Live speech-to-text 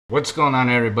What's going on,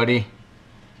 everybody?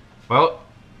 Well,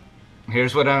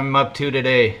 here's what I'm up to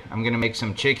today. I'm gonna make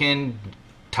some chicken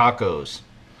tacos.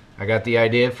 I got the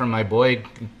idea from my boy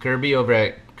Kirby over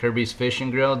at Kirby's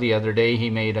Fishngrill. The other day he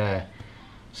made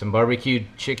some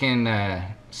barbecued chicken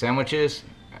sandwiches,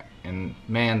 and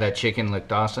man, that chicken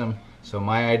looked awesome. So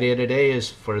my idea today is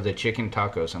for the chicken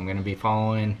tacos. I'm gonna be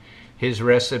following his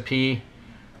recipe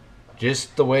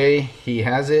just the way he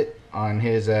has it on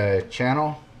his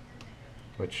channel,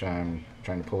 which I'm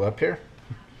trying to pull up here.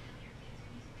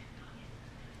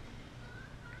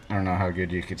 I don't know how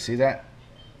good you could see that.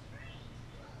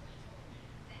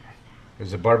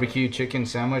 There's a barbecue chicken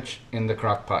sandwich in the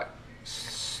crock pot.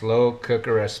 Slow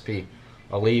cooker recipe.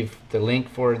 I'll leave the link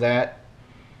for that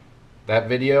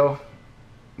video,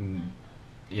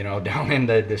 you know, down in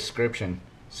the description.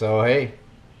 So hey,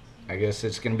 I guess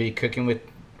it's gonna be cooking with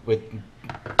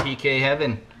PK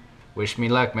heaven. Wish me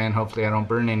luck, man. Hopefully I don't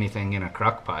burn anything in a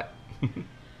crock pot.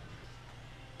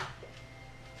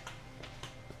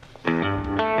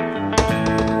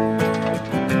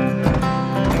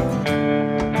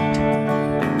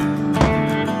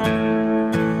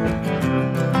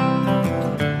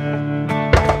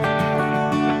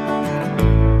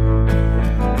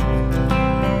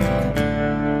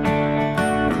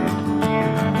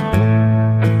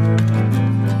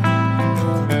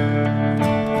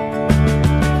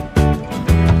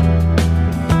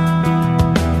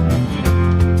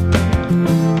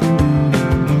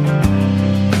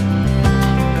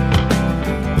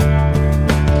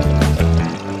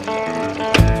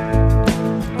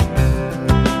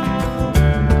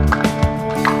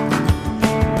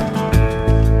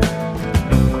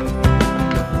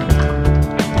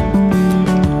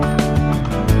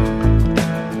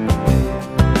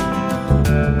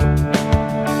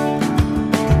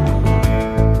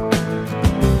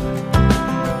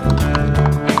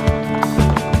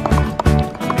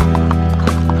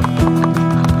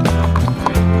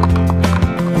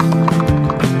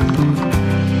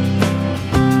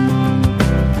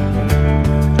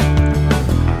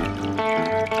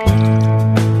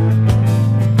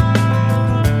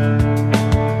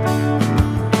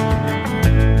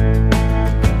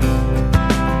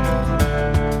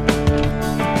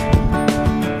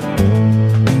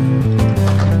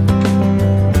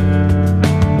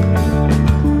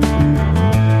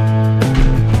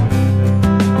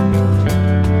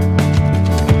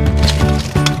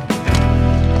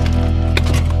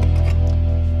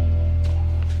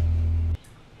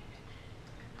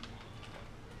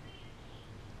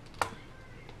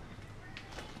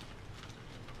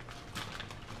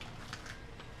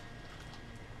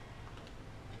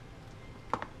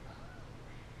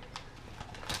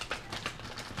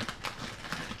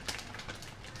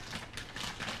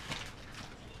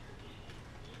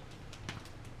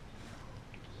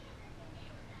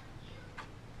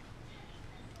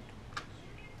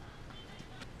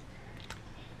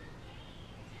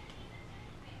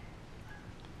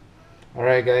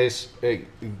 Alright guys,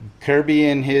 Kirby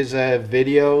in his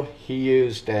video, he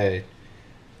used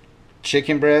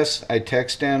chicken breast. I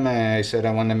texted him and I said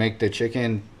I want to make the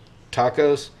chicken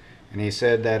tacos, and he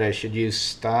said that I should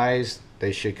use thighs.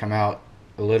 They should come out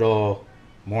a little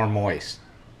more moist.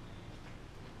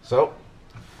 So,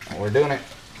 we're doing it.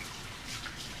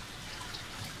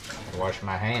 Wash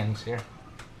my hands here.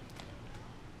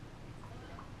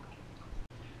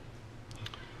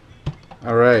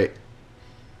 Alright.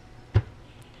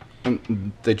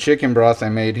 The chicken broth I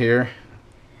made here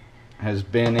has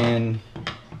been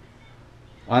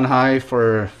on high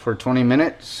for 20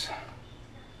 minutes.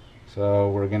 So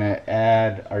we're gonna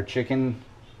add our chicken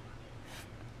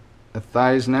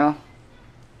thighs now.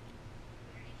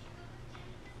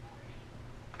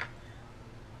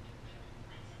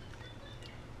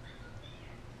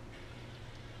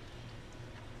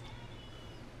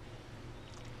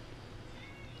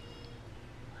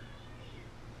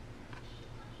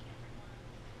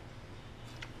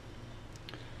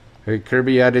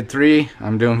 Kirby added 3,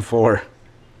 I'm doing 4.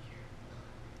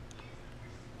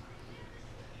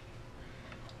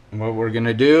 What we're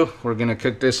gonna do, we're gonna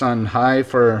cook this on high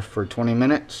for 20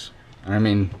 minutes. I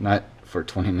mean, not for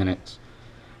 20 minutes.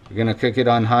 We're gonna cook it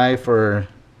on high for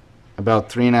about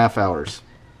 3.5 hours.